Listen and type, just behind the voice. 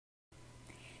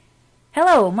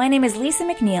Hello, my name is Lisa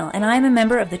McNeil, and I am a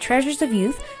member of the Treasures of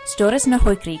Youth Stóras and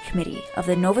h-Òigridh Committee of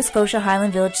the Nova Scotia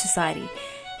Highland Village Society.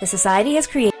 The Society has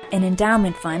created an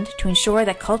endowment fund to ensure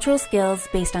that cultural skills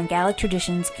based on Gaelic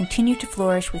traditions continue to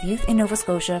flourish with youth in Nova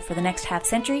Scotia for the next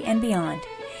half-century and beyond.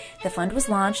 The fund was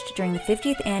launched during the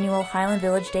 50th annual Highland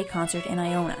Village Day concert in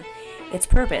Iona. Its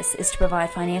purpose is to provide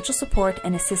financial support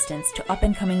and assistance to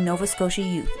up-and-coming Nova Scotia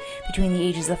youth between the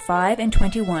ages of 5 and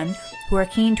 21 who are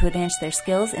keen to advance their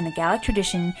skills in the Gaelic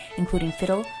tradition, including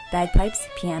fiddle, bagpipes,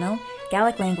 piano,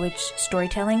 Gaelic language,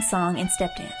 storytelling, song, and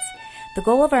step dance. The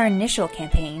goal of our initial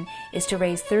campaign is to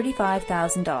raise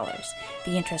 $35,000.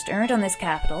 The interest earned on this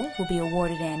capital will be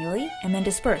awarded annually and then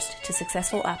dispersed to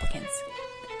successful applicants.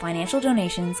 Financial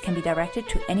donations can be directed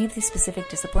to any of the specific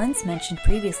disciplines mentioned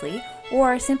previously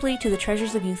or simply to the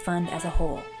Treasures of Youth Fund as a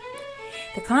whole.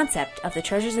 The concept of the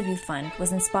Treasures of Youth Fund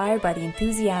was inspired by the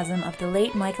enthusiasm of the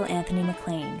late Michael Anthony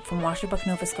McLean from Washtenaw,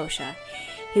 Nova Scotia.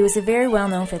 He was a very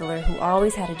well-known fiddler who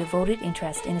always had a devoted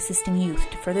interest in assisting youth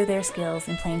to further their skills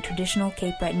in playing traditional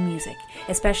Cape Breton music,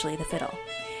 especially the fiddle.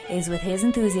 It is with his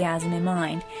enthusiasm in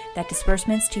mind that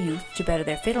disbursements to youth to better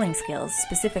their fiddling skills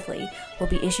specifically will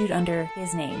be issued under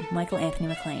his name, Michael Anthony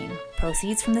McLean.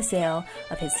 Proceeds from the sale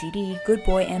of his CD, Good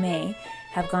Boy M.A.,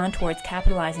 have gone towards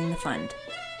capitalizing the fund.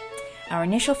 Our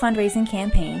initial fundraising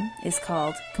campaign is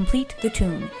called Complete the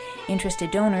Tune. Interested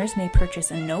donors may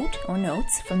purchase a note or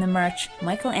notes from the march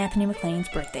Michael Anthony McLean's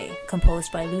Birthday,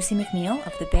 composed by Lucy McNeil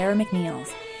of the Bear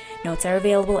McNeils. Notes are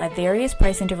available at various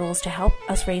price intervals to help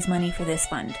us raise money for this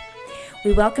fund.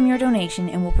 We welcome your donation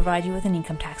and will provide you with an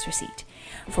income tax receipt.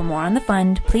 For more on the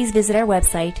fund, please visit our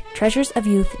website,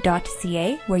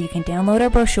 treasuresofyouth.ca, where you can download our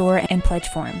brochure and pledge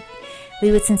form.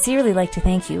 We would sincerely like to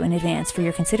thank you in advance for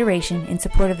your consideration in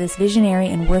support of this visionary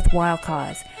and worthwhile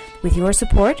cause. With your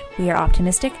support, we are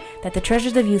optimistic that the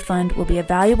Treasures of Youth Fund will be a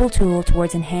valuable tool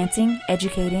towards enhancing,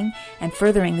 educating, and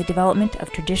furthering the development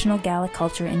of traditional Gaelic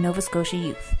culture in Nova Scotia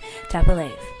youth.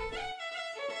 Tapalev.